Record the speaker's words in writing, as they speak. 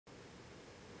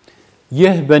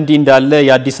ይህ በእንዲህ እንዳለ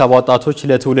የአዲስ አበባ ወጣቶች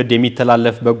ለትውልድ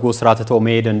የሚተላለፍ በጎ ስራ ተተው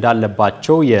መሄድ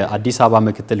እንዳለባቸው የአዲስ አበባ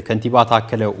ምክትል ከንቲባ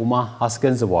ታከለ ኡማ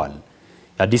አስገንዝበዋል።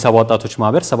 የአዲስ አበባ ወጣቶች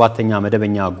ማህበር 7ኛ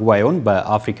መደበኛ ጉባኤውን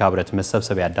በአፍሪካ ህብረት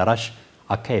መሰብሰቢያ አዳራሽ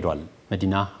አካሂዷል።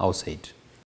 መዲና አውሰይድ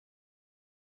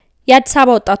የአዲስ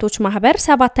አበባ ወጣቶች ማህበር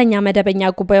 7ኛ መደበኛ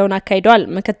ጉባኤውን አካሂዷል።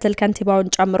 ምክትል ከንቲባውን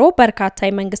ጨምሮ በርካታ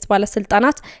የመንግስት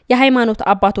ባለስልጣናት፣ የሃይማኖት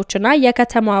አባቶችና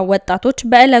የከተማዋ ወጣቶች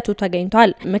በእለቱ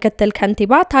ተገኝተዋል። ምክትል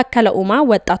ከንቲባ ታከለ ኡማ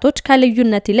ወጣቶች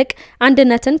ከልዩነት ይልቅ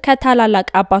አንድነትን ከታላላቅ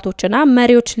አባቶችና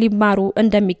መሪዎች ሊማሩ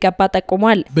እንደሚገባ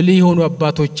ጠቁሟል። ብልህ የሆኑ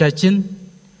አባቶቻችን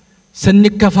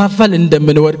ስንከፋፈል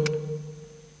እንደምንወድቅ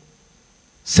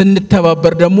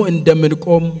ስንተባበር ደግሞ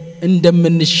እንደምንቆም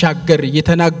እንደምንሻገር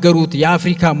የተናገሩት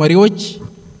የአፍሪካ መሪዎች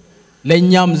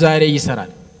ለኛም ዛሬ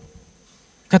ይሰራል።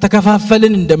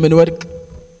 ከተከፋፈልን እንደምንወድቅ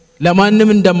ለማንም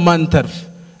እንደማንተርፍ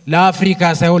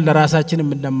ለአፍሪካ ሳይሆን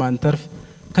ለራሳችንም እንደማንተርፍ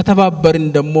ከተባበርን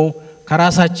ደግሞ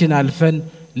ከራሳችን አልፈን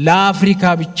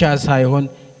ለአፍሪካ ብቻ ሳይሆን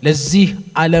ለዚህ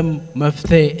ዓለም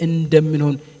መፍትሄ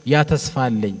እንደምንሆን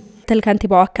ያተስፋለኝ። ምክትል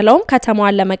ከንቲባው አክለውም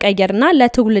ከተማዋን ለመቀየርና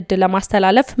ለትውልድ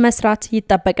ለማስተላለፍ መስራት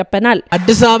ይጠበቅብናል።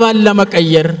 አዲስ አበባን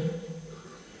ለመቀየር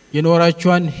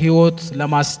ይኖርባቸዋል ህይወት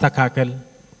ለማስተካከል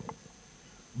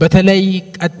በተለይ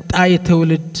ቀጣይ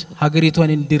ትውልድ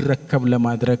ሀገሪቷን እንዲረከብ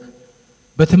ለማድረግ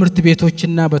በትምህርት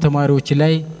ቤቶችና በተማሪዎች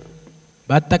ላይ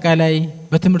በአጠቃላይ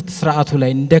በትምህርት ስርዓቱ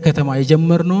ላይ እንደ ከተማ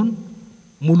የጀመርነውን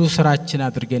ሙሉ ስራችን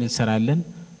አድርገን እንሰራለን።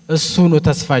 እሱ ነው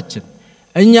ተስፋችን።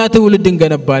 እኛ ትውልድ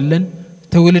እንገነባለን።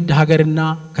 ትውልድ ሀገርና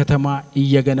ከተማ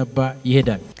እየገነባ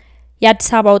ይሄዳል። የአዲስ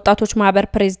አበባ ወጣቶች ማህበር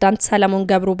ፕሬዝዳንት ሰለሞን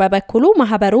ገብሩ በበኩሉ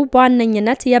ማህበሩ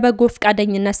በዋነኝነት የበጎ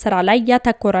ፍቃደኝነት ስራ ላይ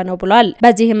ያተኮረ ነው ብሏል።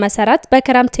 በዚህም መሰረት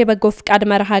በክረምት የበጎ ፍቃድ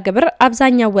መርሃ ግብር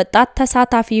አብዛኛው ወጣት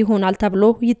ተሳታፊ ይሆናል ተብሎ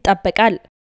ይጠበቃል።